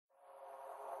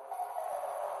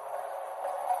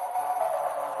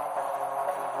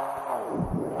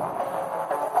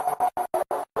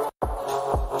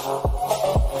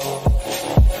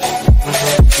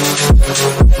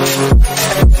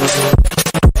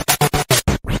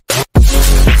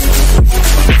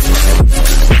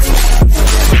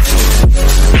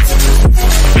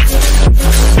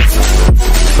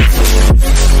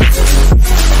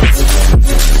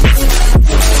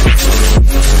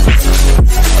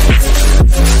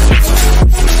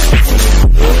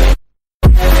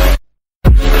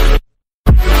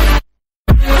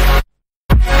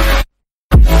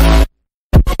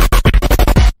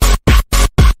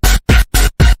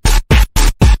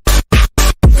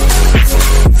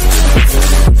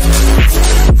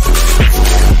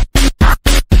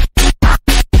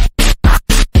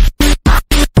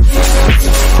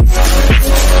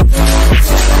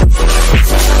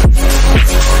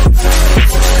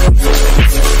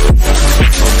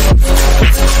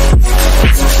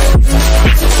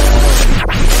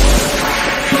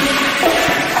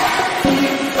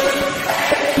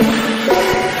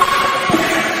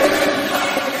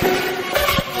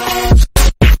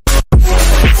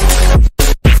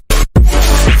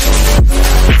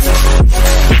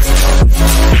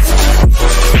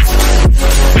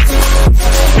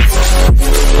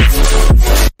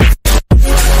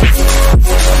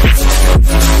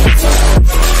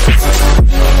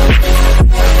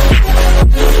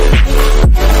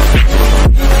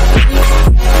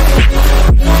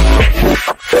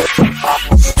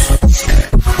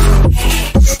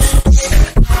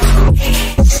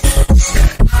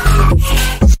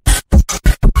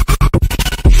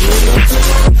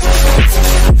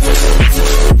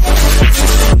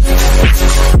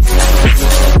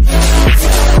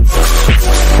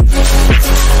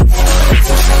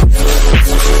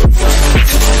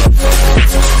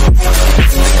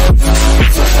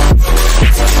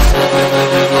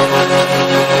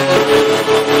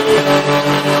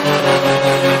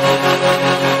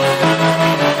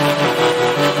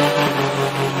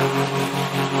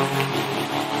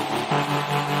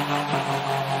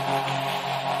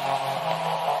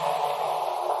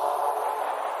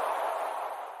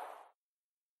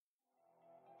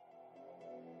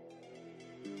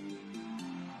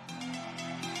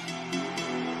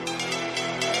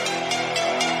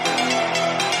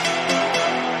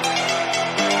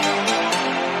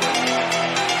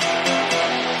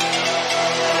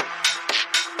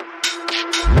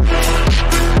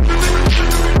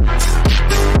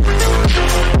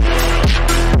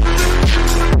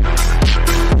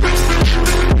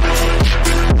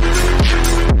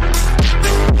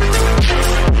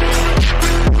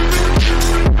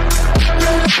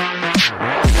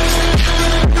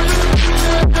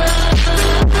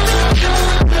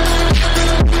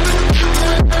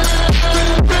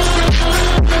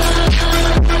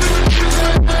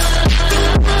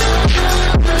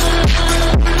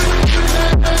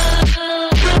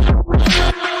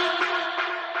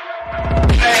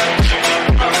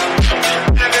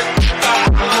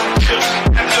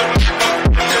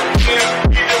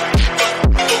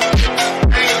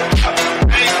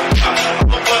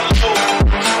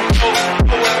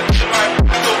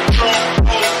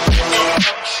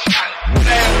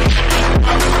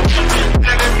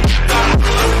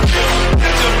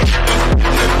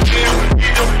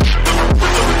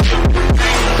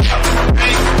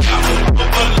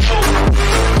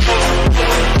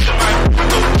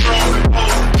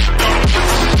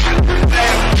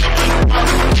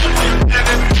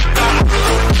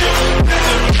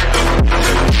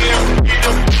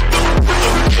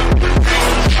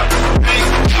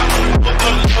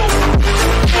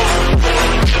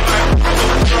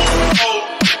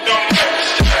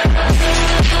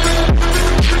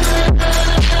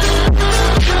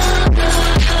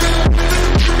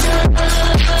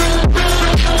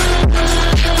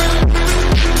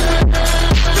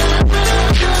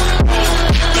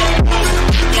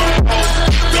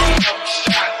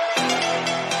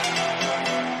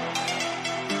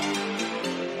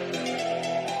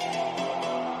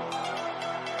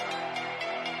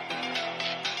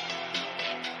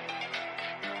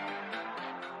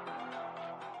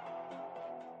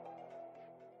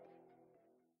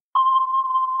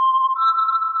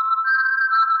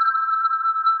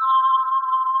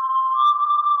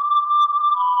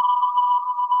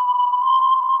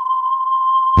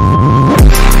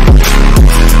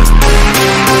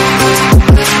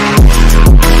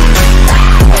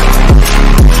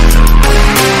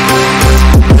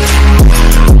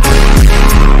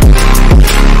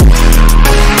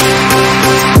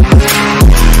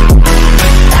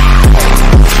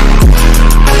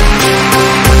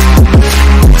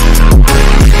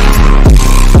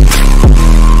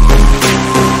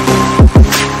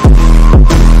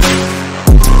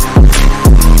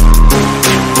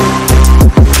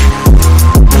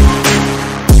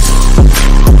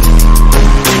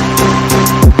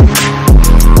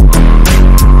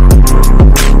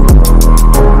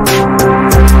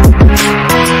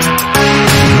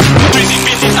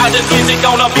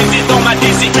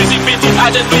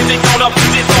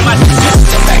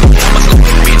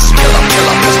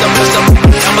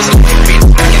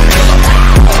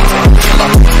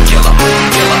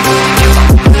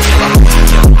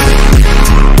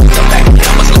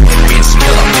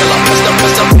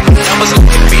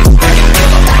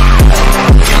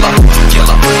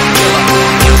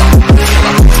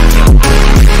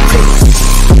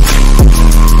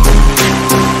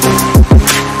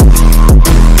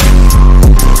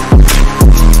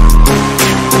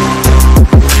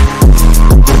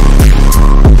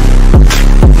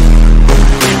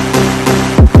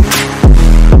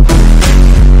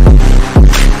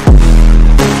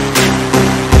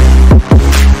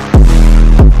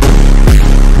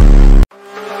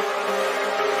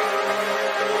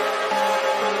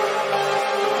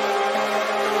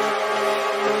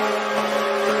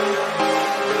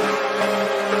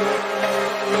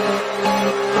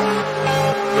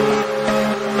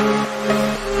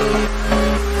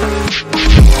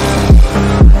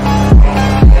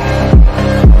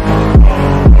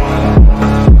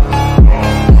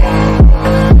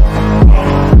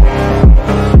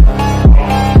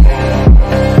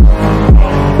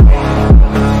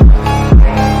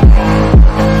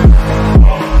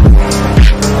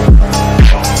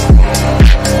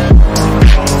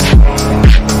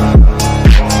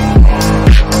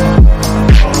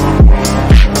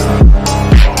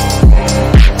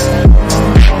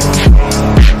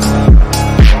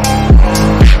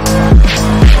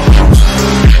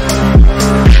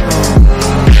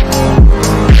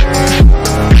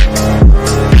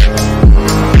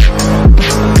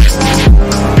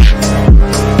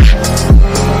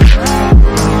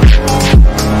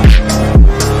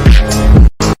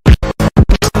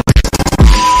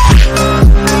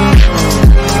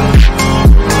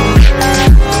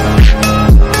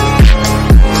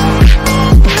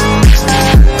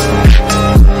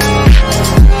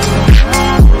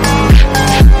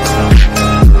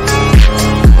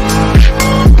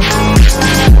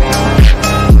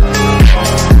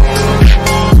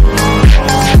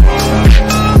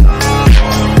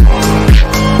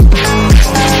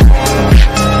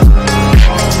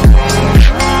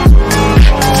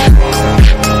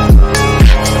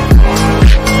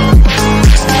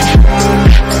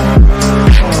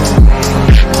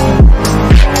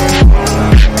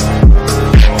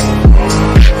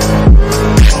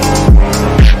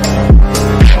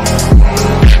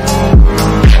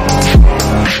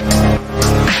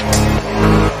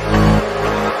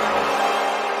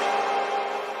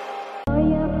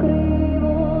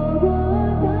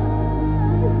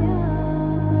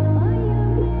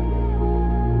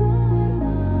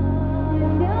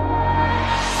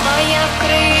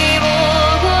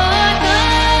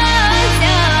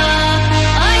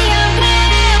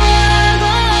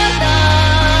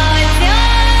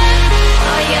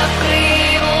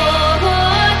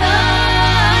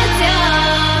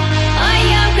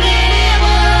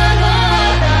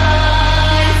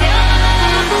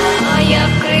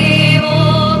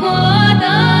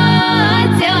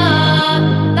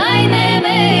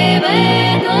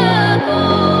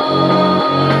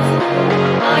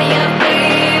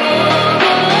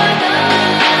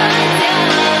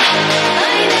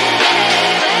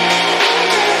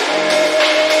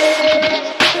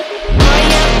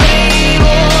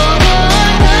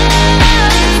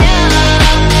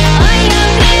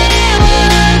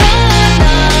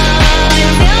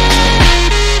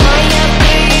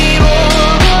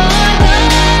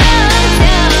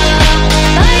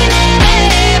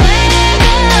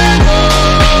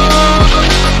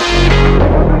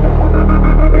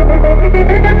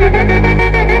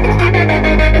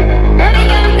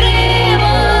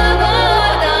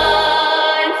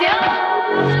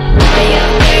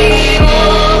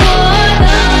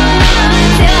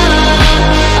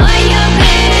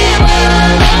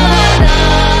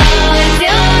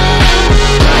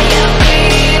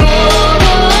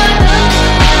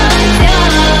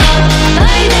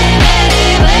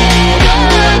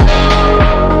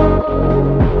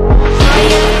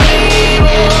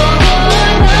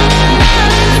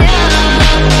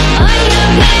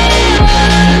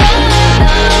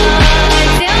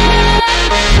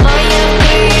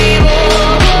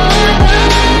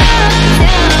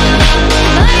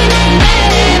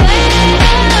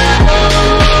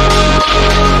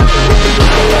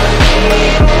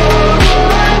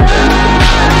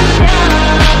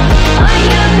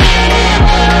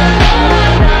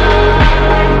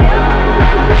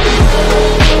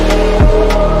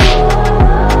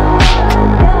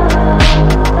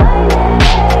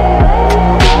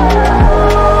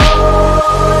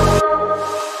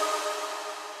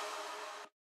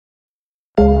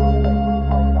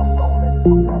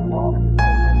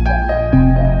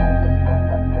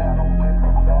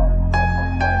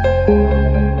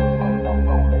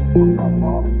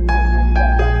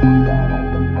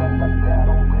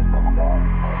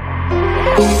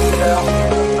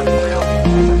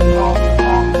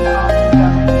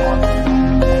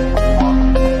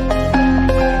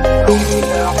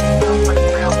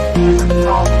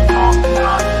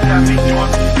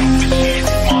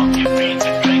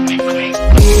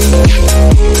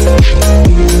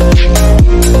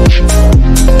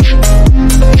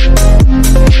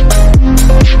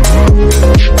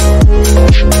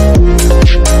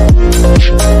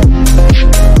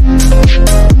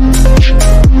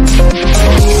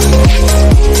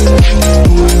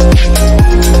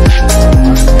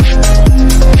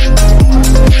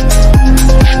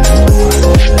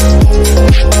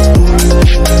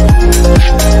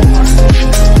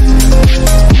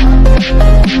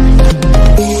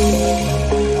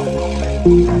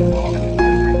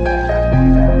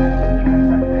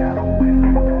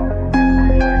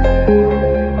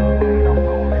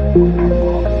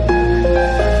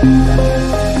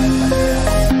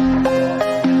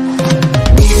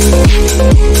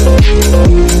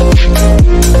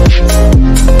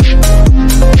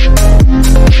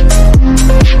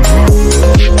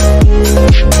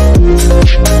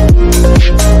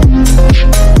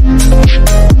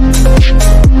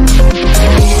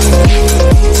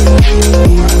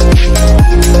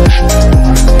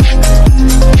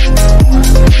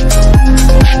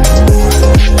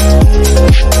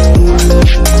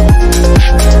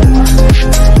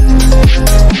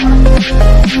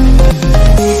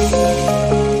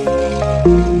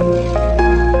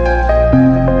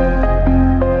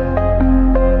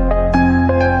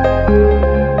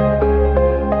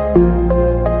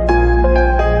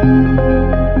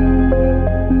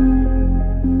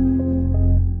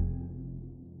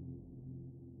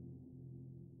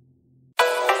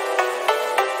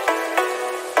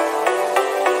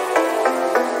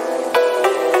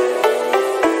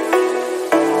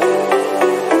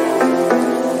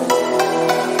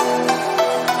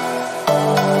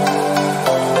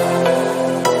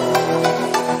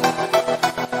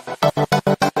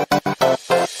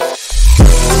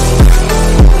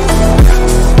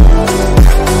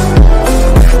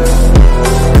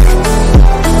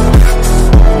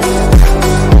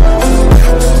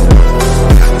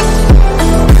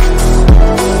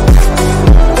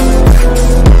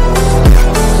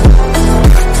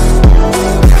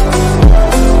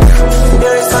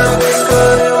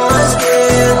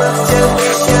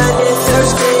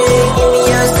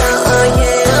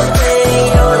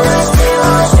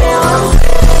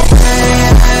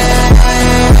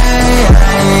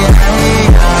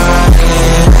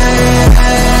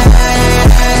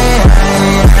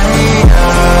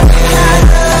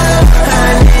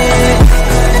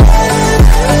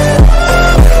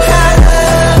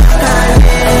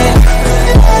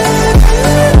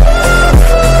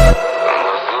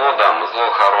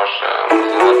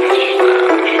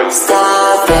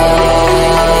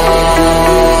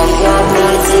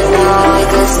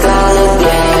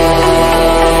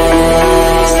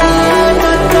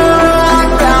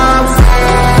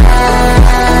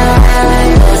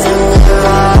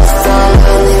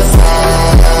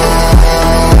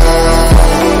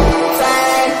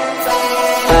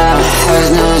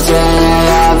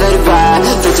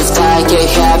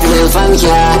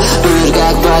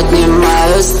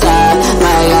поднимаю сталь,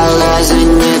 моя лоза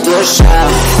не душа.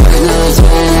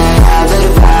 Внутренняя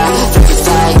борьба, против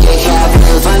таких я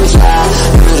был вампир.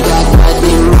 Мир как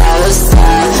поднимаю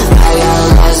сталь, моя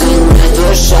лоза не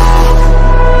душа.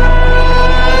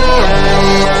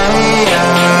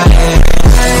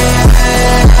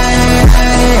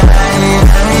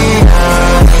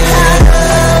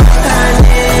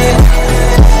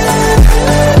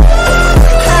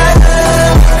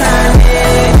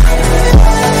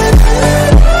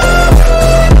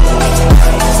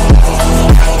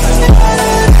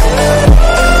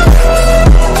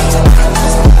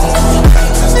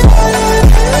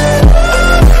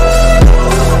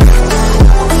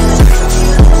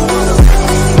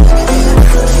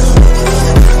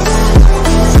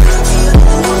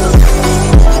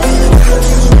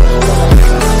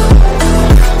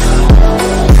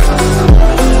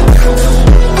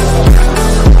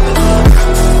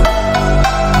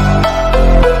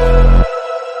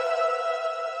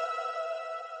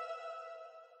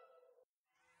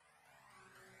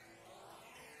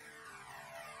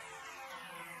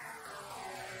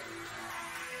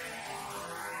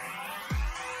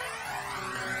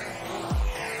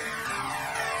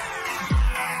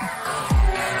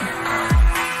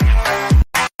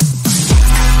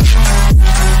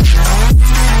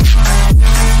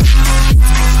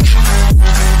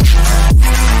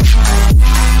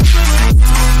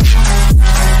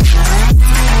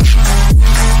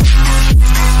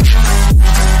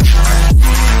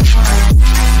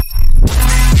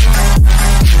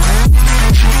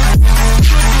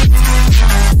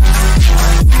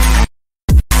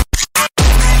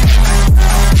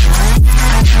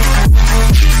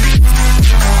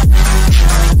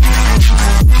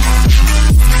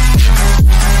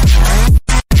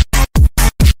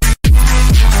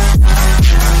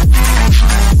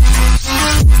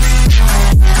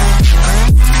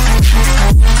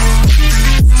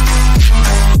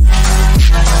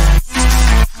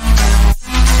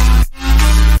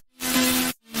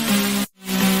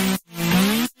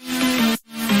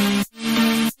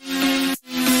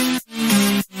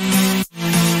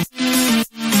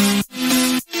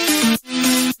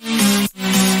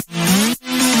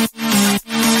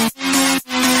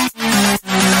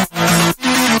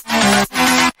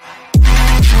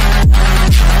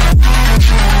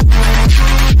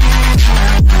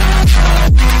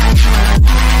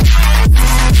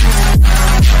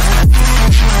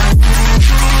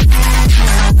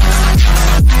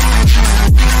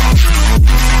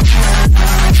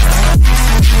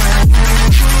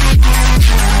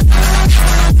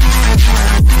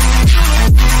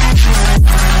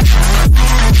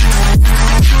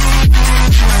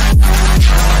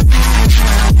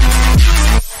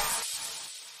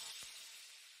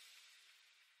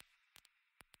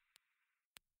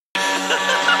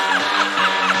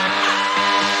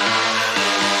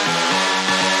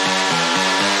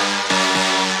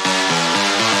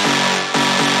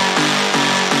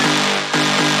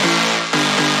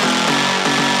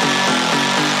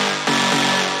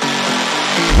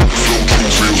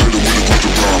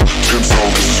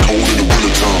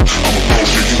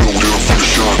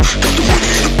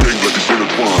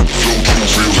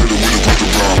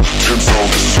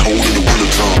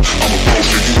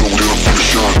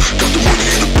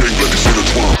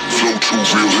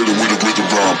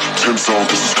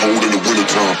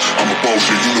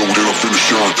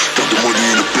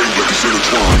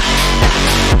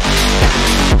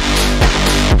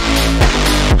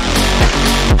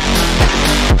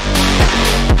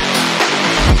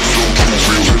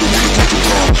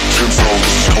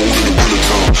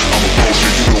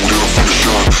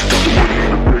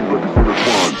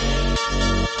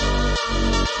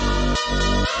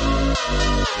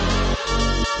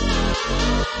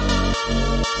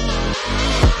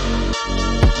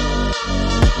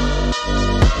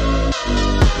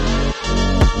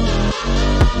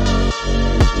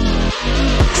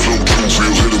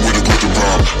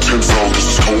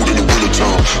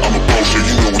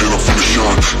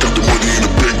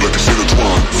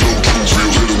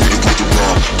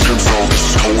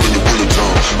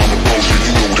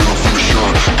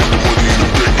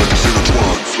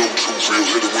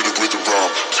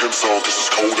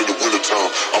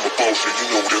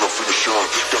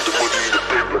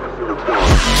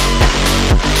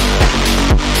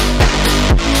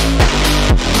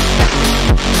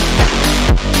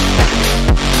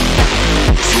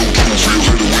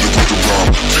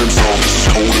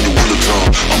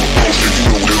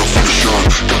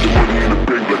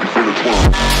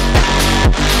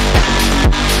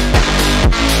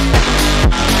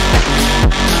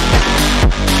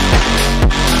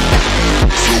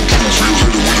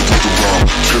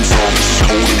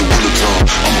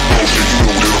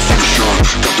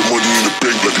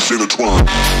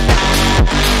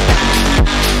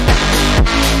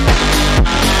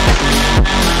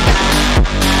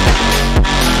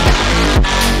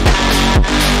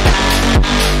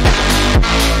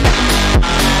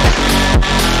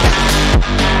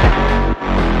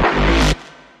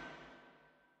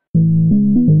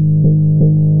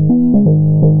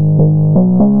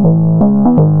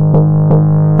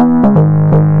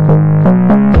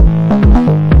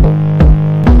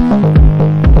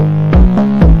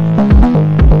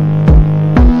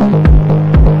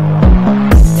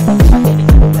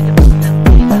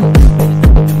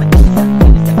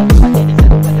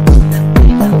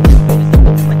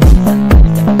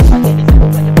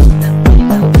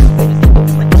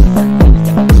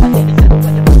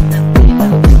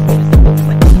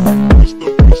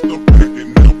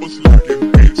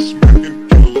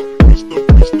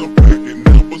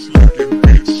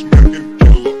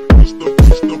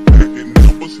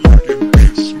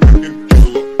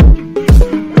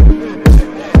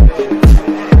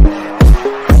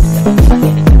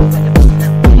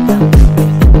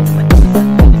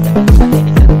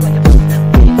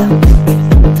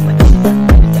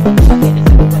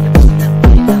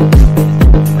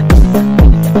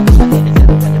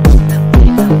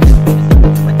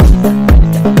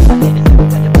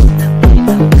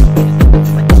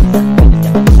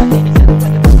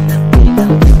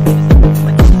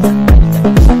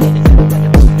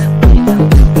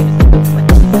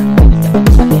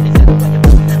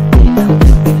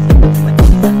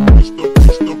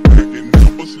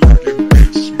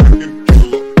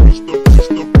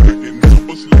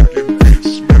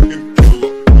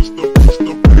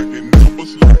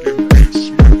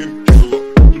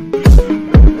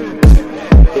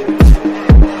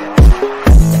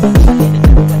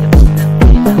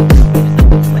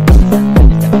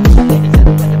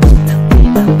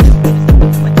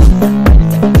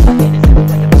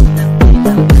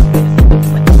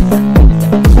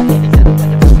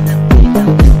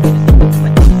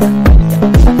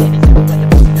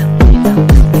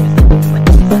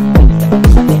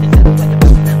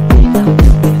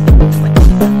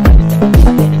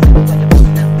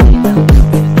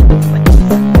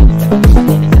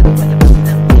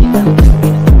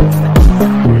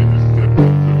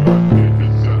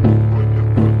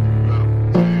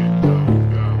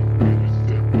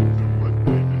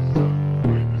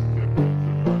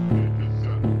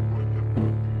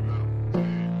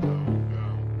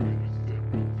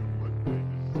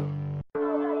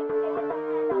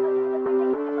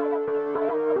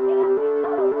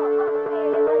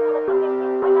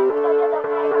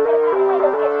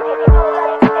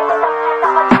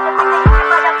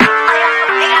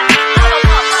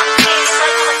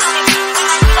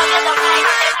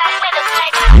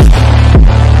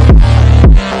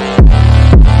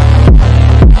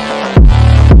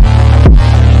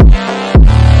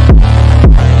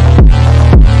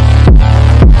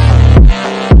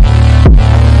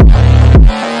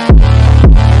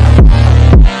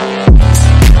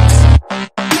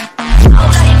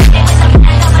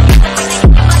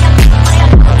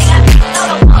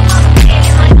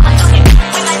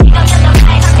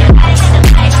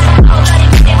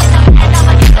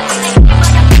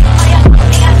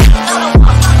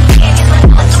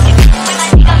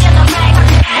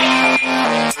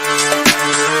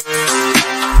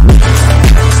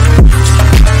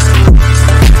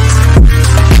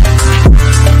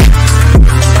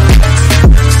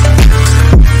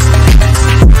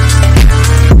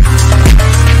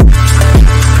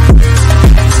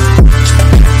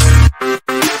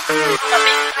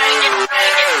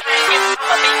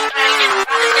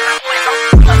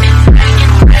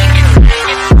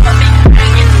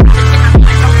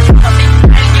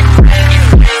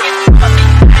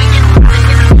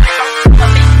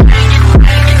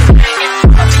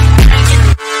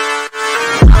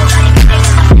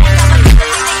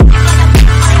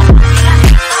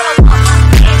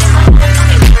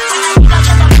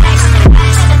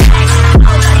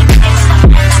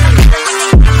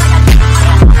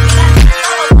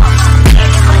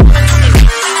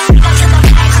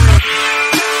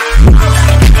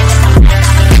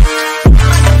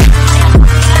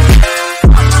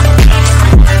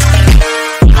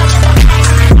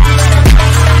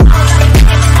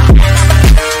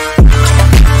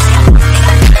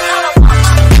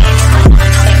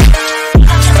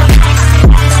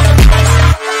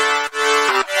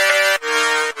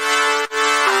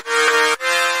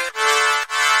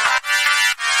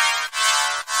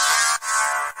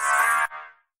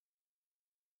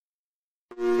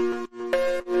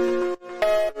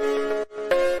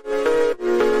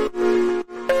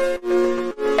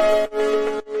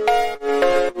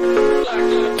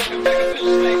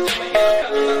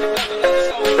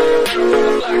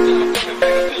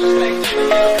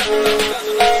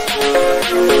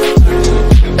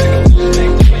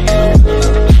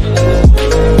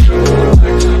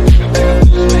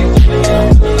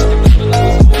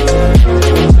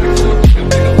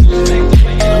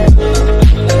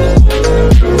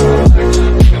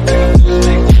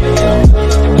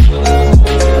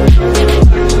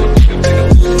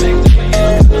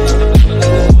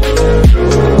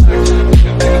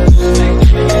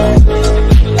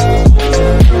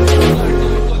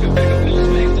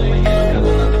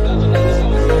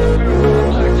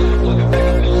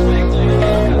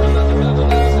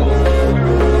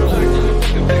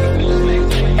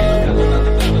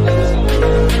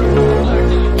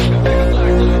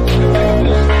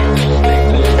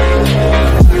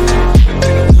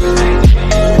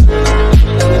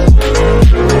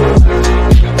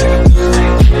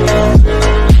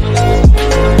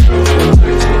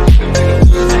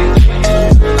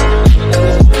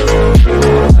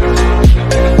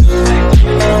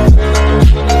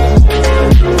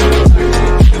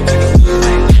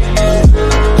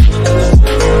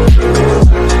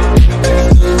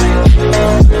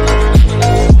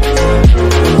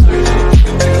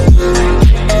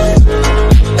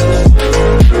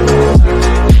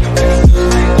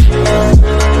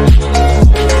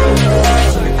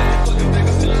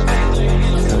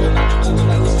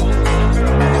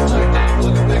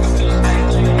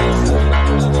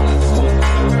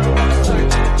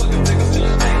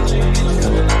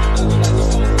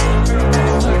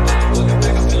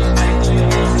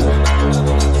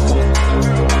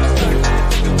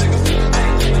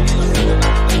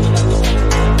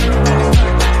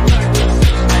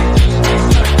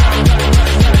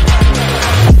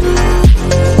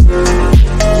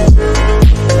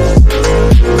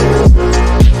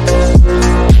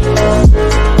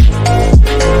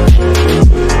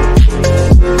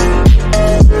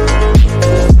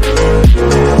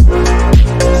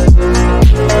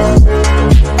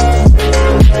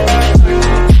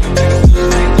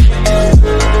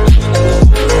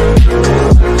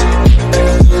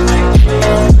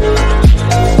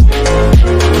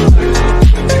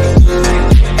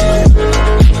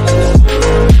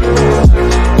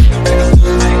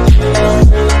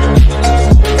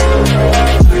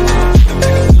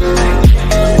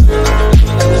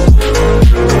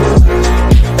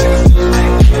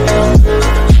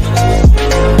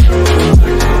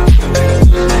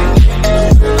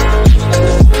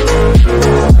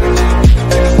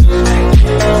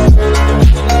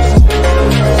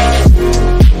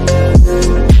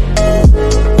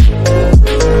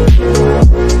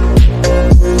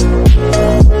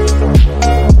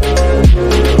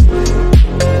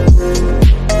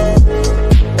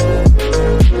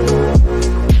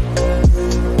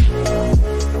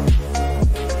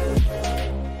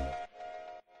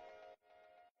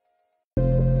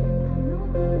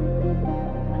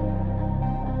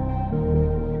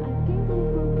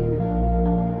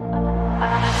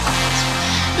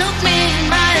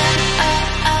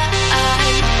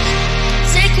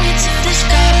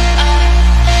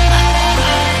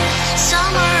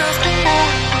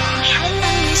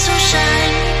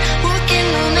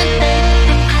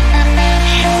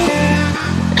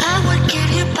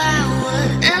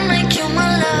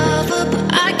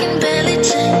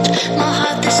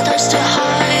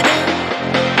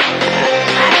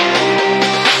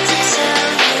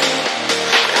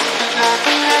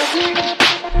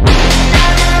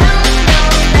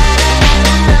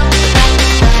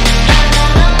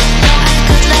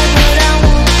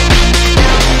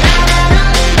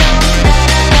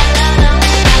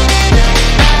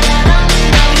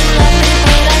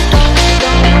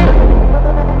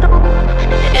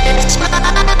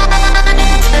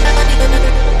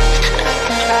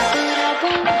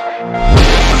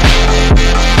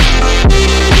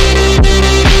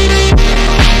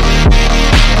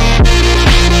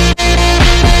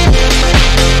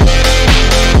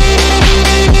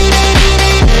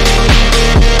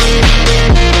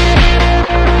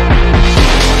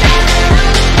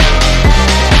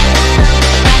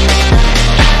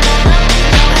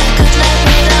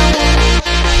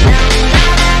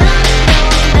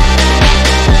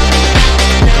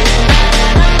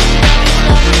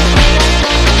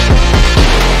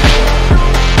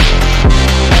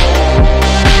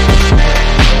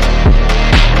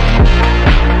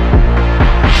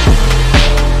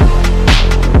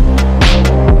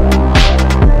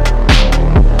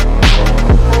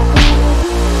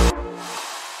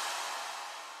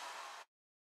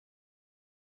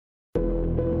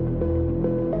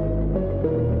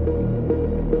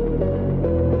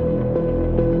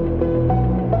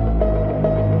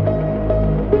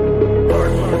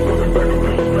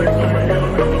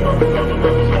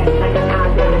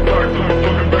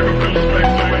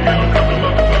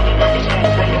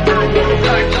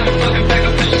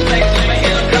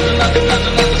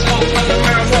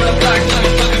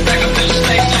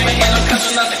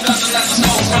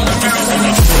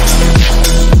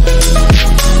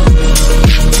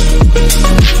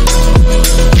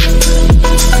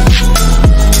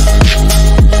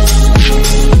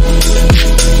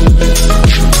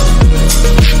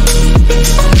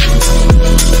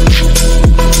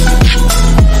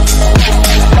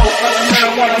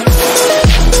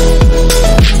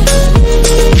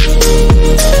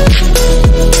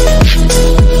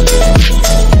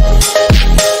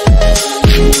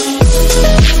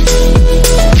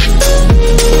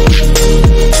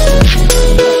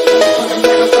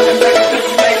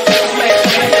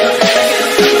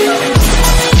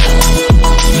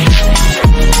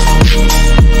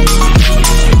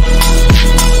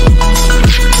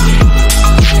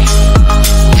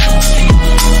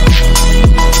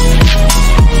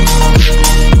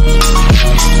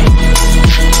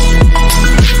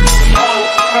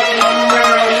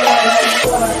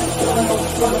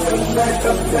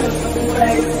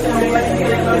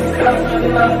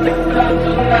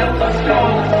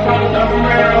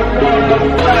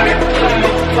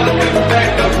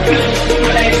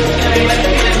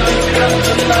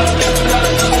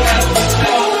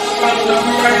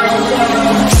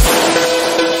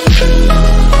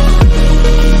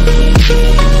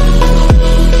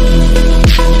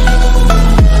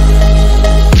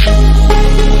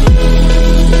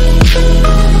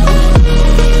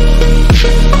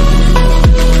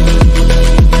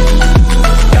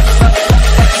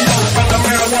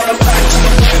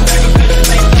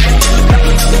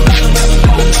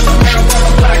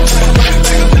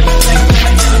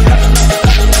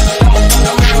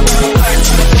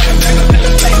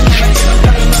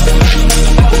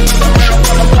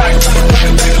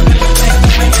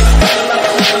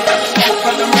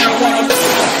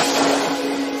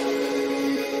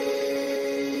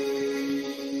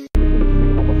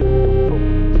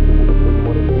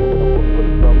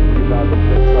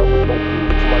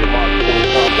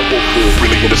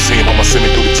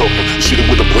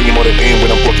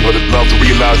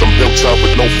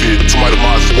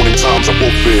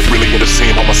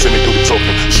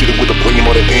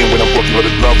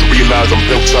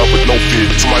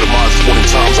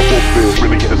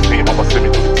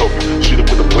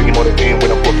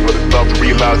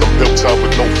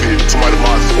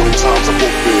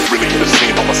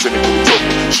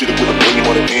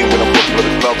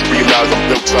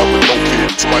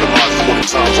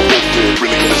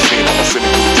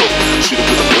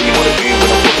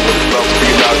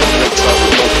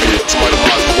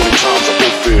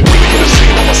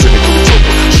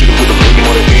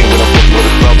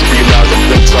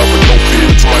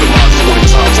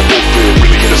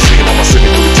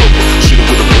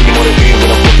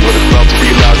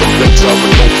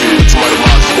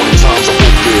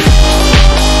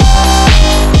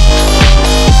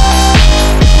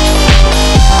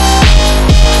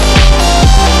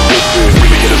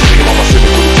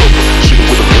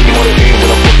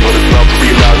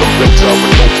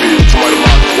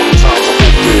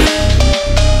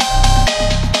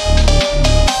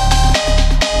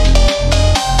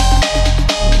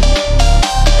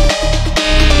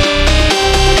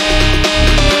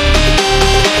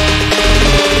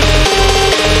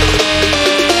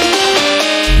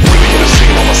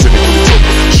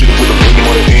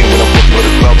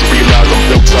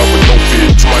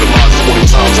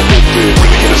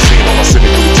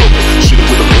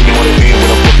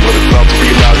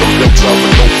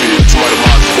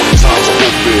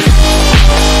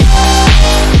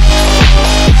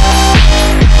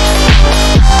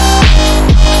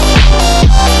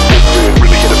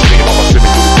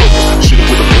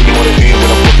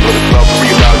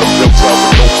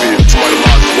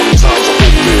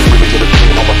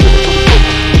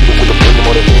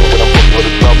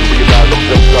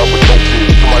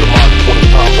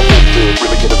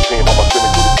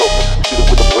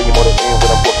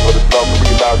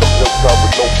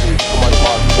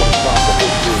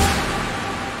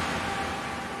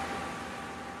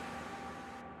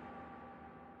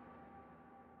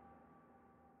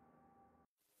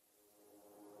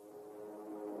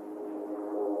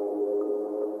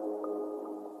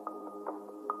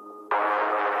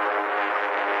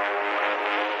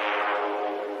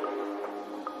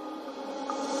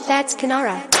 That's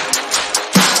Kanara.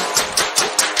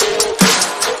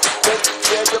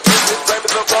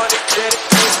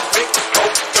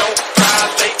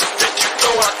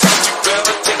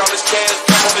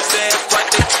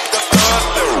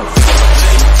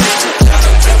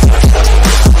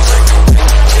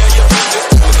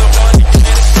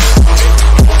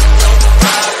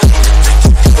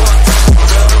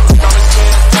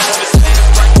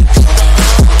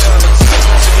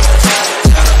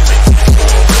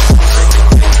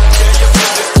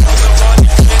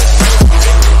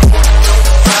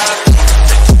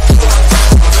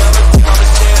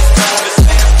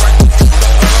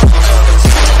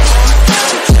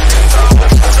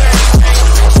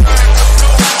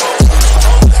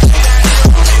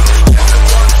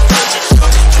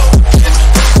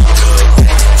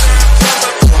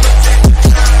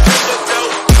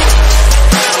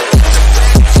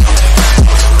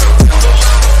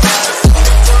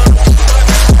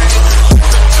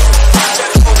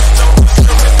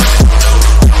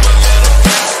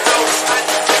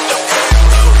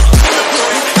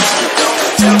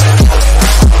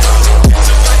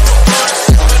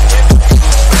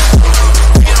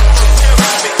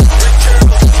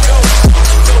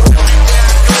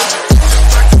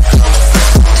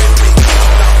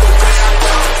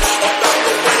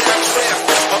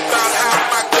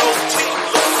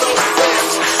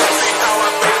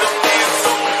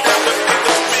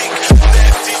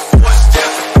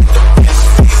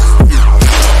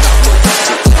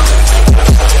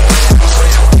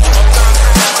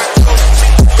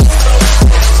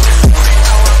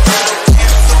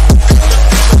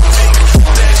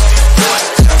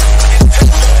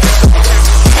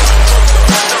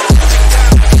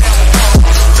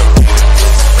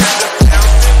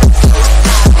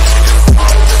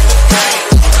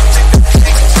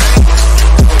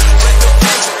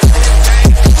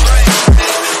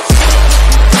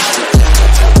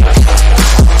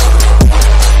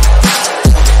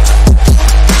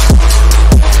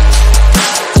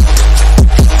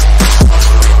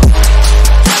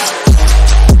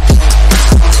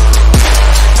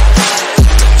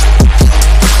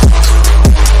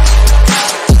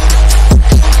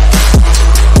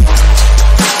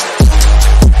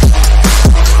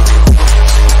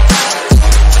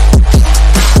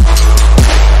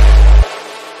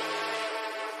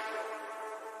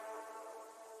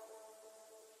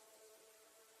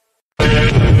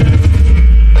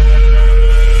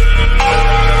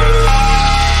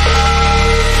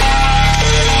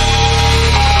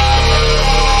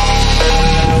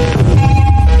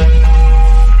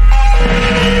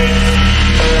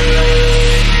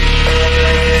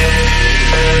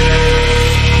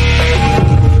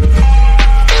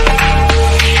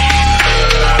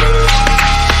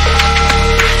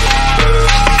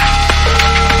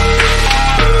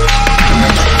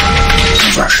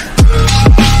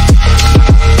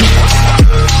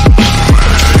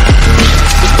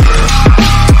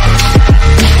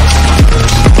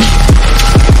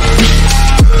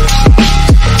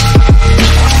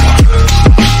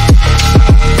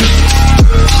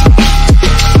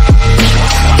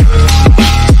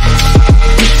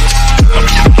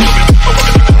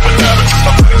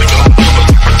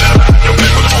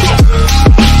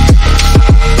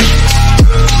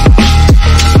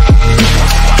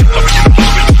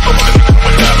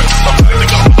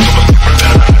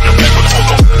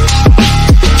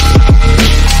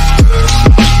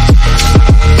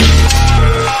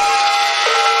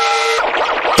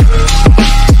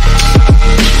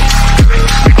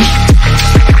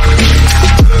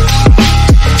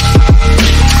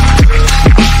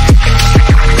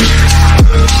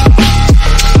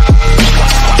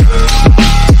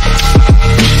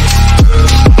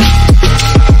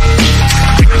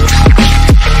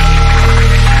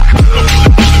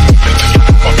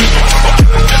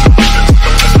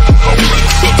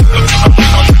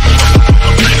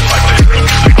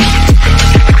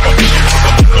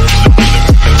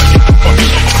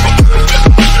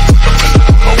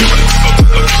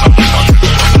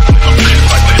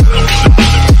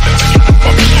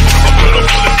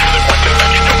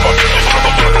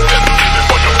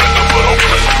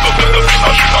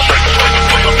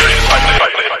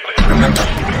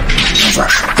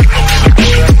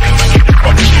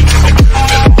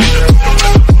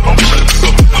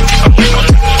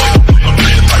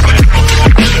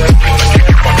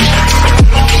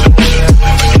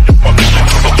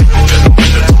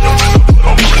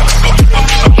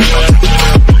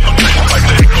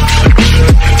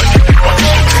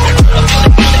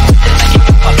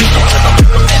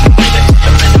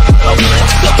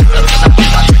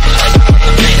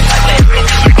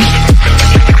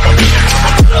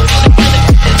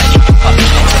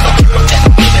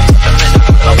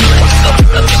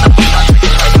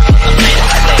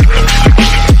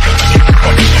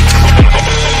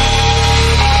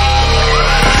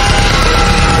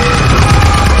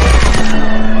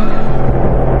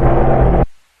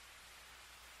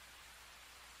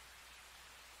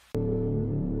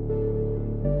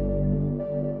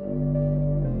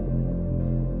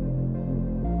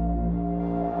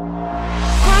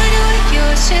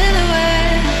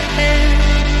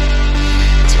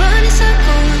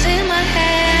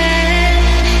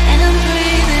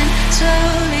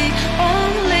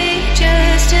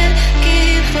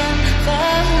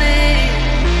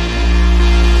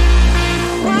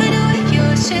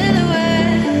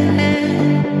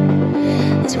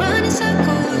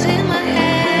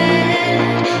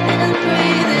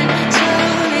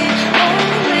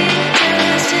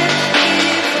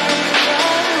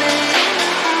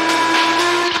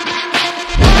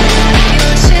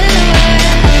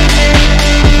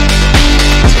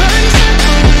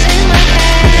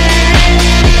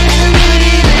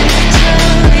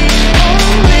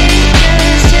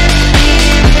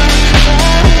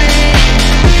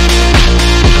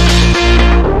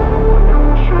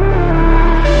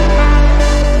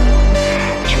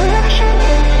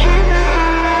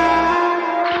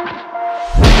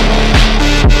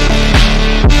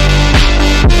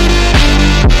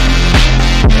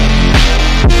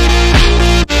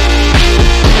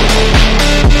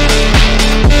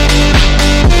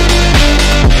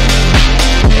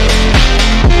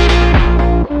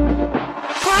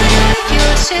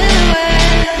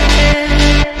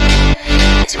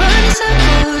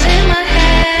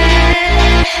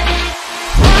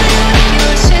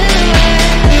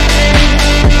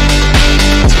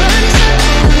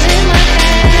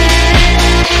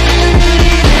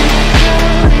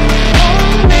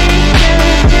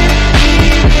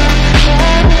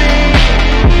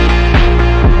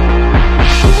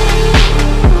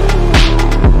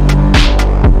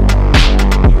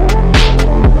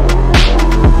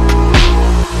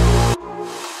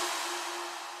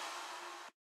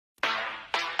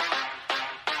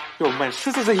 Йо,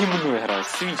 що це за гімну грає?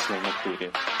 Свічно в натурі.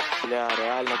 Бля,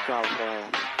 реально кал грає.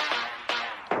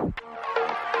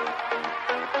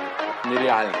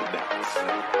 Нереально, да.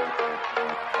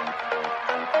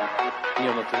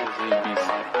 Не, в натурі заебись.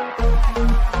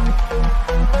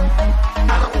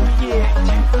 Охуеть.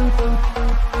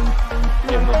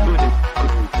 Не, в натурі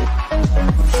круто.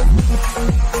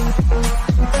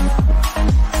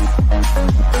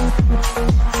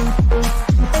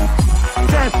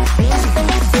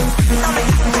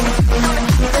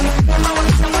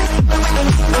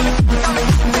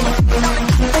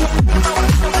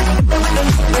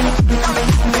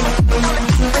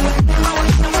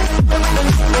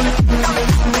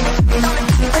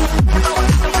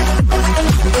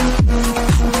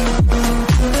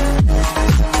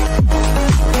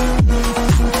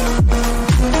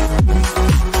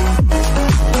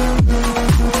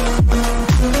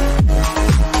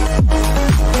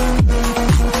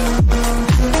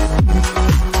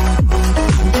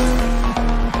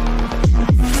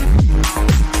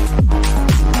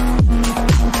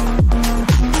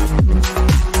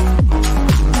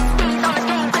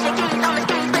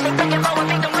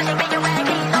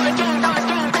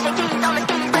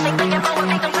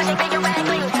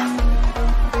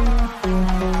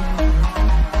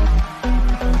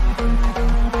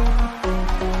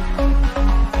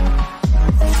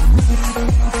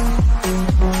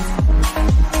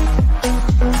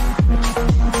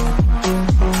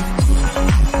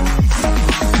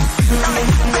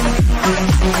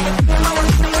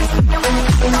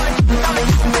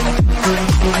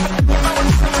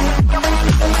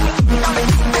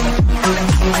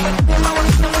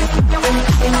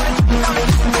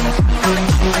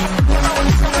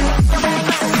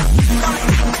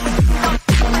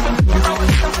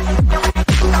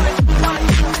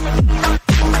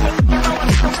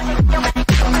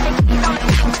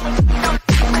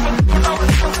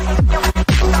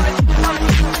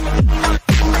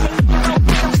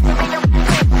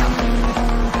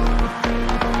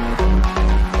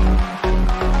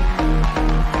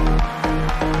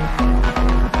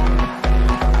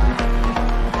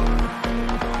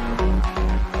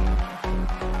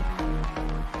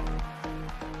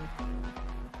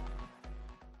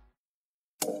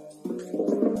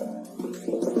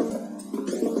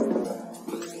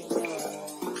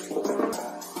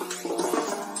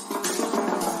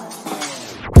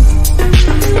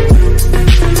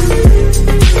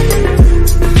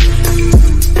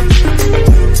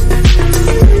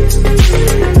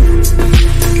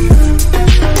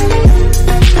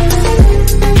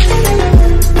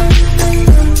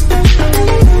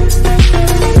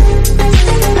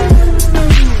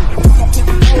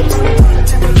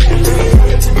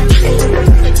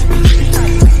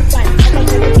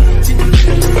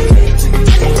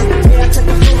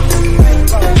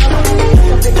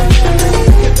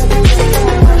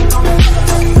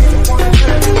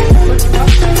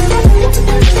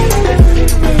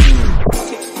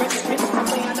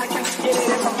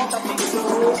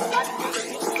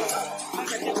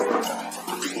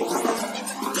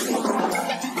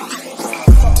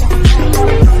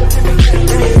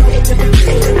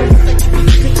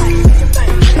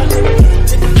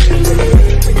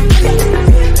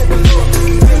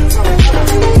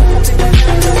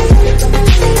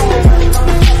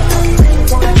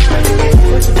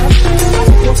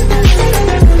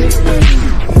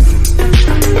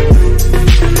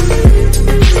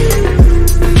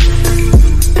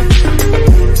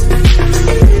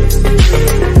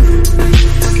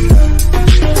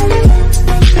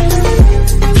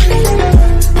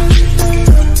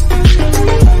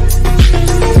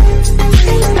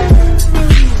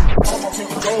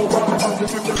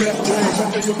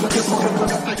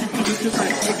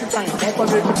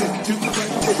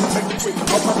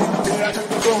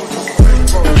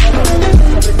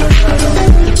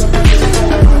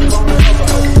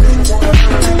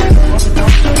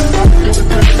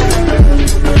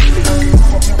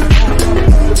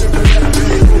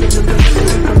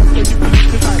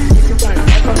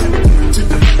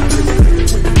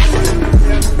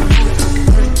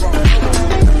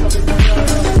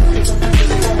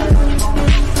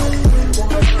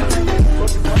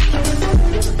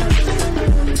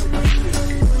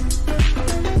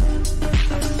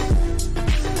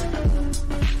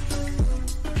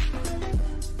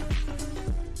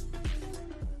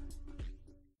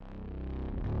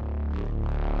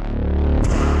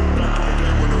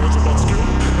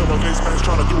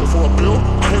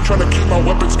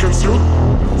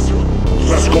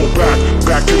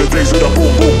 Back to the days of the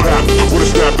boom boom bap, with a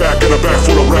snapback and a bag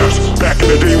full of raps. Back in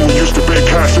the day when we used to pay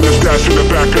cash in the the stash in the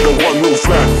back of the one room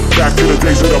flat. Back to the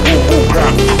days of the boom boom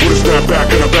bap, with a snap back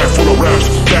and a bag full of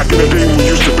raps. Back in the day we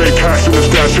used to bake cash in the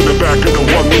stash in the back of the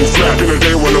one room flat. In the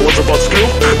day when it was about skill,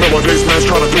 nowadays man's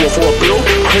trying to do it for a bill.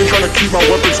 I ain't trying to keep my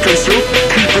weapons concealed,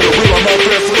 keep it real, I'm out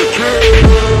there for the kill.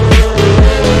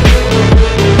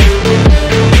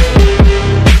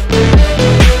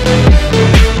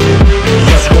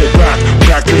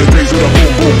 Back to the days of the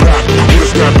boom boom bap, with a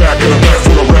snap back and a bag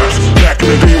full of raps. Back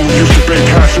in the day we used to bake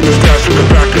cash in the stash in the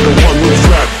back of the one room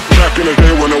flat. Back in the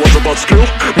day when it was about skill,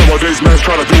 nowadays man's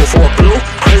trying to do it for a bill.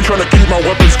 I ain't trying to keep my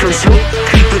weapons concealed,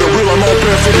 keep it real, I'm out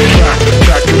there for the cat.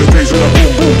 Back in the days of the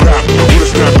boom boom bap, with a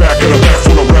snap back and a bag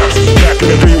full of raps. Back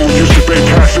in the day we used to bake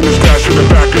cash in the stash in the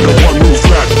back of the one room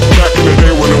flat. Back in the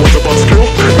day when it was about skill,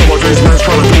 nowadays man's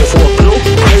trying to do it for a bill.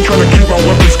 I ain't trying to keep my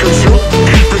weapons concealed,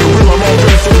 keep it real, I'm out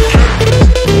there for the cat.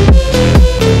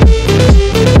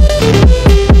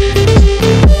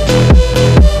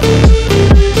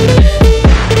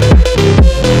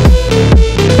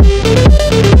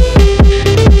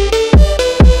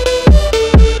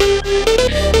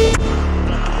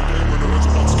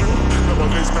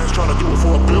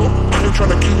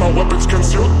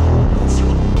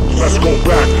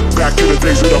 Back to the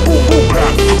days of the boom boom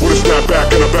bap, with a snap back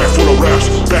and a bag full of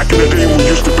raps. Back in the day we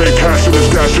used to bake cash in the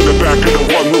stash in the back of the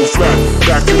one room flat.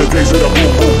 Back to the days of the boom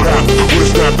boom bap, with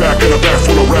a snap back and a bag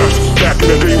full of raps. Back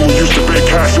in the day we used to bake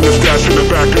cash in the stash in the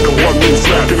back of the one room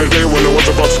flat. In the day when it was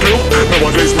about skill,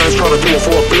 nowadays man's trying to do it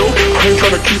for a bill. I ain't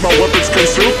trying to keep my weapons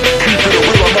concealed, keep it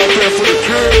real, I'm out there for the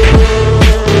kill.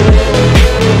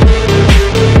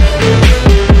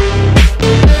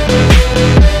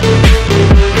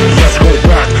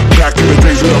 Back to the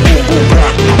days of the boom boom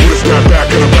bap, with a snap back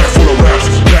and a bag full of raps.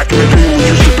 Back in the day we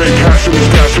used to bake cash in the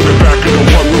stash in the back of the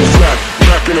one room flat.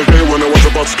 Back in the day when it was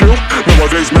about skill,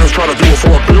 nowadays man's trying to do it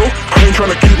for a bill. I ain't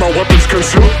trying to keep my weapons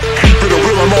concealed, keep it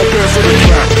real, I'm out there for the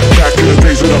cat. Back in the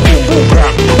days of the boom boom bap,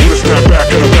 with a snap back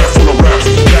and a bag full of raps.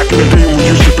 Back in the day we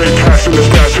used to bake cash in the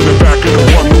stash in the back of the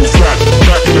one room flat.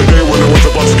 Back in the day when it was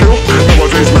about skill,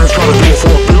 nowadays man's trying to do it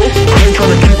for a bill. I ain't trying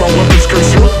to keep my weapons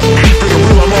concealed, keep it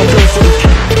real, I'm out there for the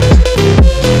cat.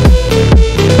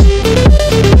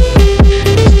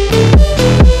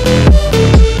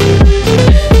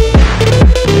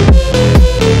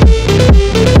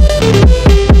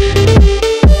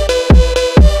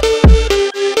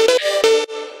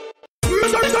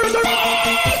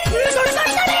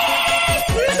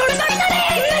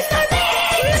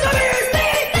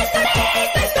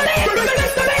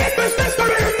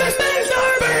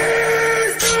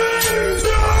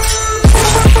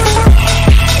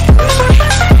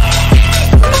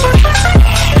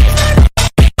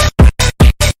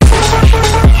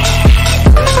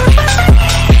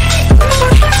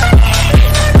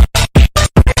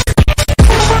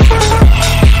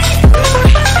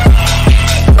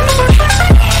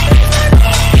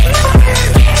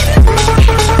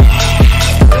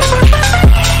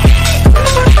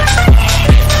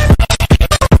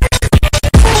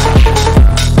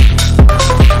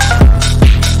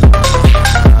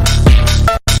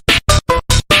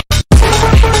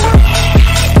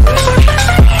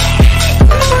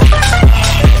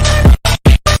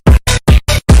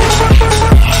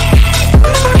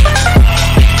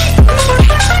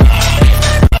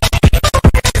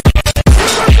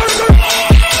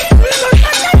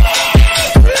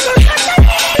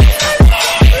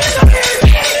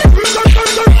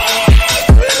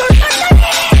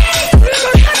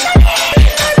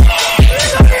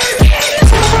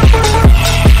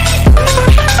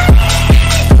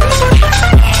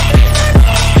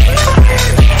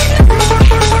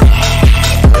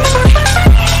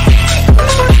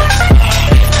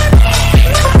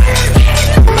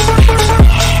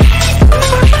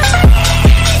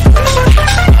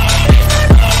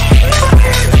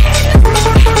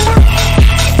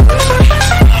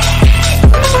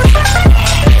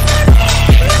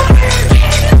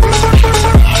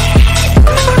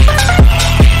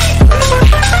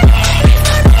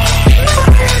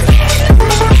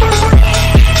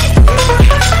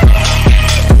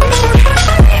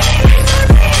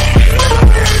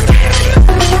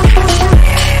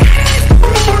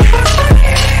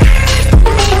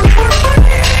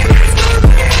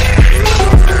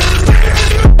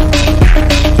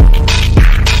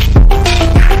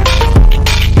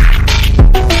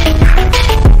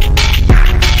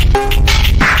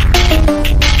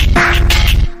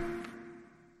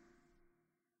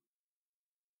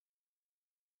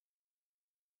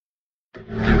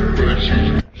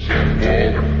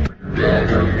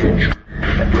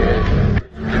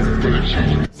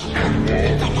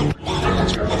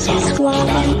 VISXGE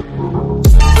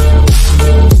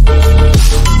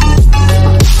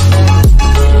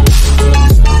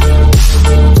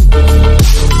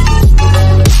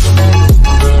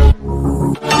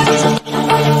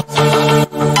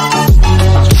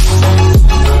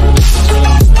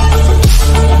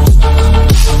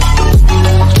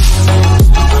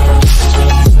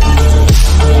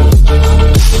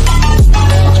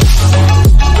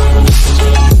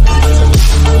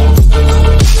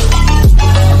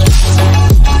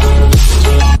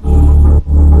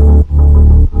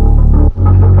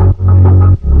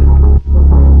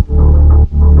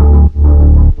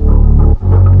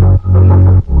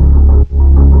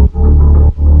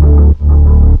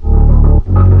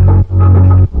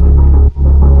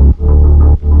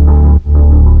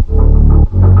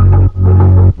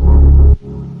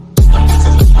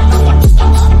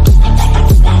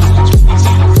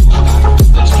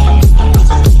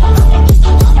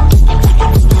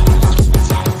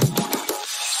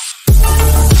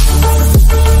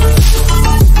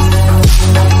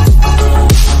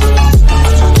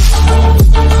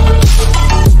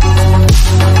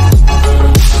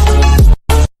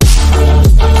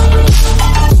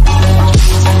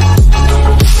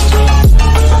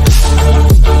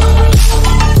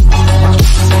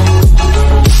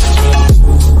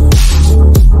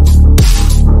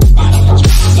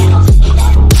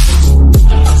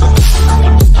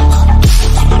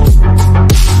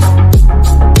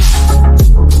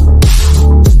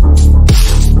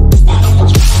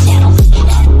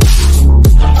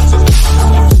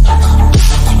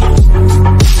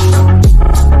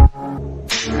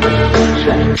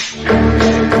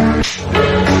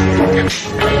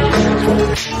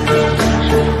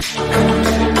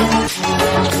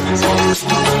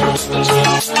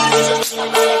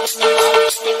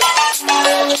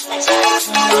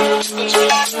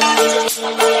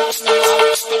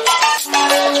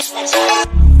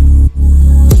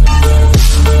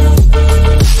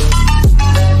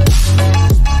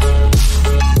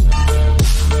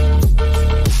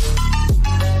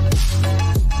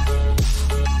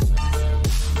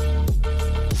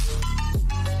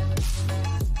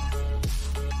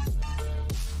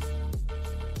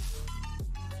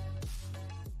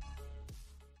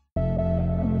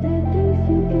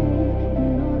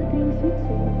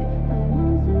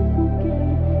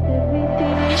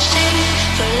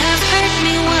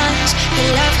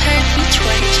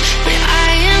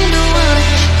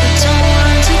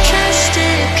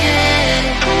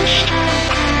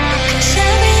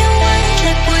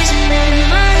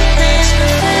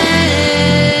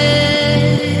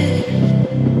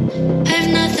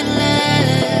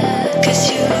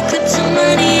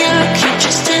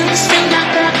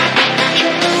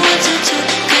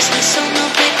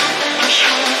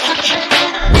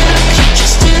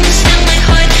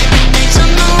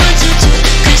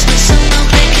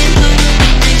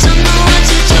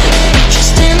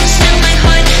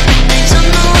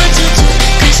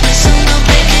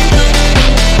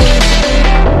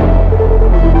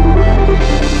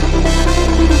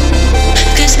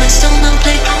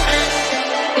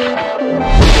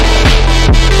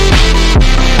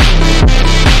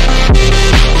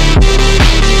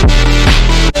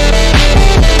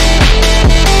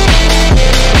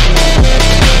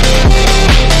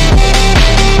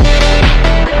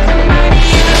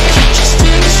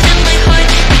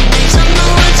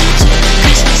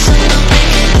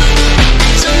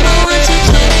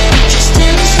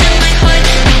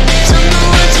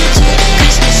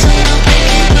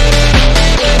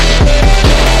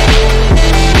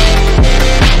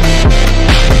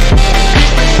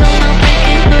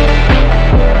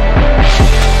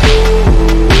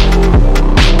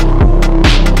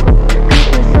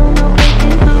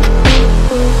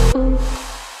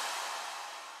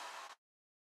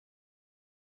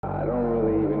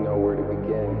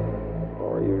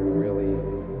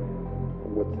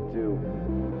to do.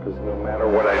 Because no matter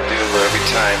what I do, every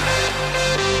time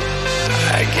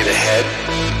I get ahead,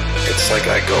 it's like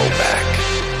I go back.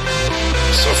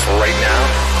 So for right now,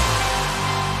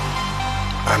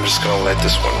 I'm just gonna let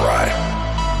this one ride.